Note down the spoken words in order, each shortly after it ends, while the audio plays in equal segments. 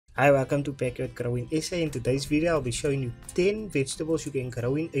Hi, welcome to Yard GrowingSA. In today's video, I'll be showing you 10 vegetables you can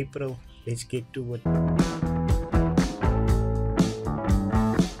grow in April. Let's get to it.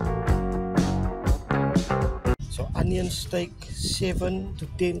 So onions take 7 to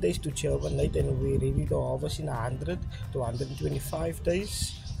 10 days to germinate and we're ready to harvest in 100 to 125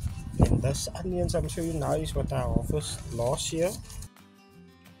 days. And this onions I'm showing you now is what I harvested last year.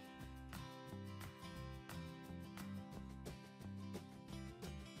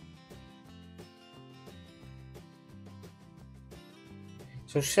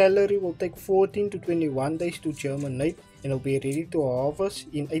 So celery will take 14 to 21 days to germinate and will be ready to harvest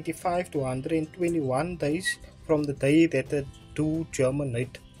in 85 to 121 days from the day that it do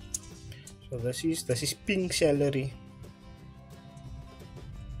germinate. So this is pink celery.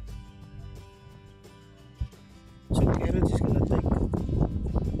 So carrots is gonna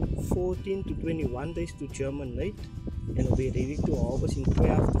take 14 to 21 days to germinate and will be ready to harvest in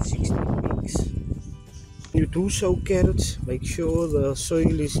 12 to 16 weeks. When you do sow carrots, make sure the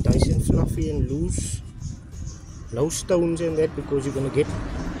soil is nice and fluffy and loose, no stones in that, because you're gonna get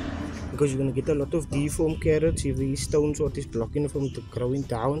a lot of deformed carrots if these stones what is blocking from the growing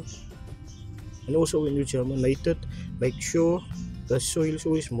down. And also when you germinate it, make sure the soil is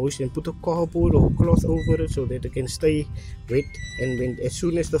always moist and put a cardboard or cloth over it so that it can stay wet. And as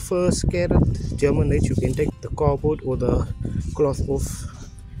soon as the first carrot germinates, you can take the cardboard or the cloth off.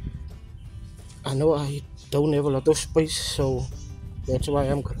 I know I don't have a lot of space, so that's why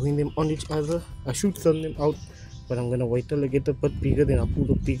I'm growing them on each other. I should thin them out, but I'm gonna wait till I get a bit bigger, then I'll pull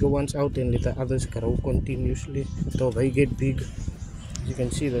the bigger ones out and let the others grow continuously till they get big. As you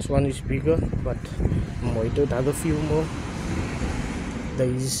can see, this one is bigger, but I'm waiting another few more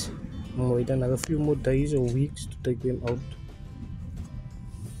days. I'm waiting another few more days or weeks to take them out.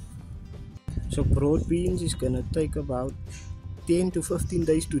 So broad beans is gonna take about 10 to 15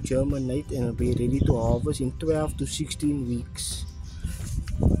 days to germinate and will be ready to harvest in 12 to 16 weeks.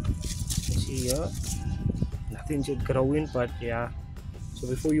 You see here, nothing's yet growing, but yeah. So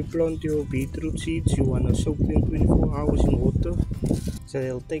before you plant your beetroot seeds, you want to soak them 24 hours in water. So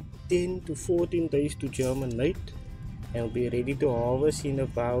they'll take 10 to 14 days to germinate and will be ready to harvest in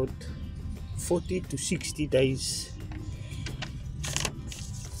about 40 to 60 days.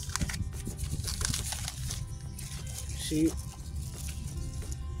 See.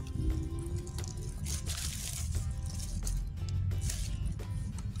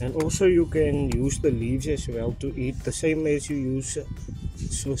 And also you can use the leaves as well to eat, the same as you use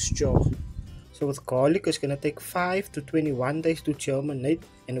Swiss chard. So with garlic, it's going to take 5 to 21 days to germinate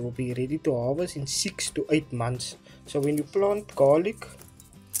and it will be ready to harvest in 6 to 8 months. So when you plant garlic,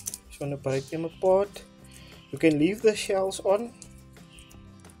 just want to break them apart. You can leave the shells on,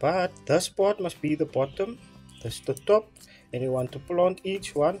 but this part must be the bottom, this the top, and you want to plant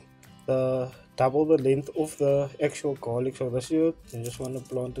each one double the length of the actual garlic. So this is it. You just want to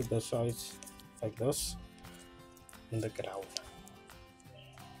plant it the size like this in the ground,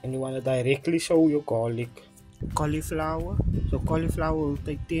 and you want to directly sow your garlic. Cauliflower, so cauliflower will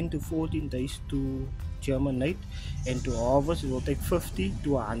take 10 to 14 days to germinate, and to harvest it will take 50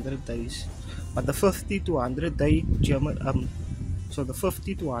 to 100 days. But the 50 to 100 day so the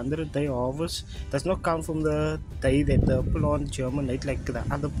 50 to 100 day harvest does not count from the day that the plant germinate like the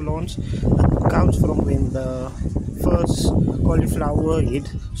other plants. It counts from when the first cauliflower head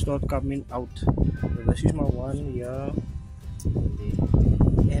start coming out. So this is my one here,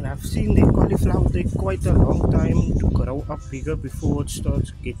 and I've seen the cauliflower take quite a long time to grow up bigger before it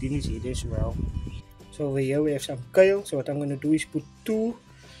starts getting its head as well. So over here we have some kale. So what I'm going to do is put 2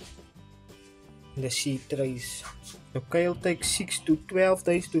 in the seed trays. The kale takes 6 to 12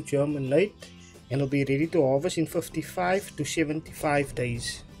 days to germinate and will be ready to harvest in 55 to 75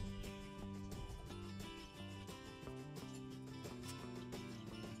 days.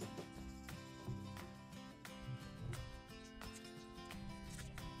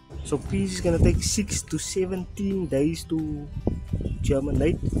 So peas is going to take 6 to 17 days to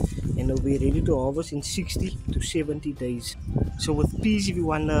germinate and will be ready to harvest in 60 to 70 days. So with peas, if you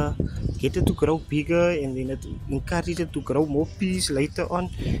want to get it to grow bigger and then encourage it to grow more peas later on,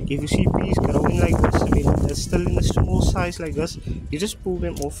 if you see peas growing like this when they're still in a small size like this, you just pull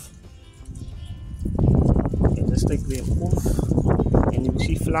them off and just take them off. And if you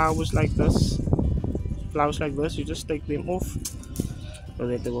see flowers like this, you just take them off so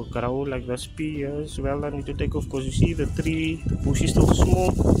that they will grow like this. Pea here as well I need to take off because you see the bush is still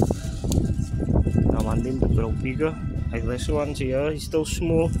small. I want them to grow bigger. Like this one here is still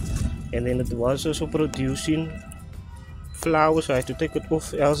small, and then it was also producing flowers, so I have to take it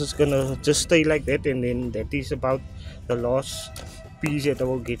off, else it's gonna just stay like that. And then that is about the last peas that I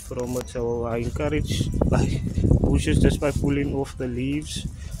will get from it. So I encourage by bushes just by pulling off the leaves,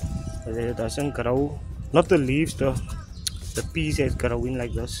 and then it doesn't grow. Not the leaves, the peas that's growing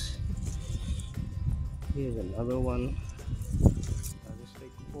like this. Here's another one. I'll just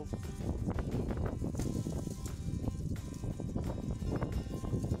take off.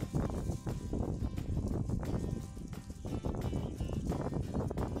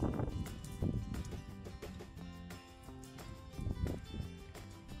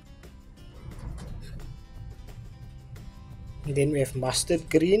 And then we have mustard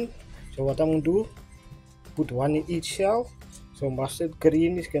green. So what I'm going to do, put one in each shell. So mustard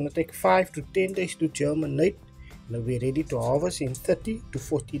green is going to take 5 to 10 days to germinate, and it'll be ready to harvest in 30 to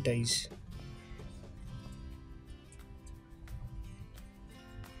 40 days.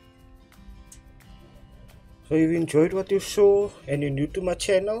 So if you enjoyed what you saw and you're new to my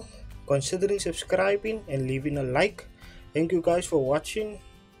channel, considering subscribing and leaving a like. Thank you guys for watching.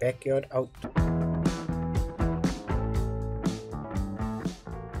 Backyard out.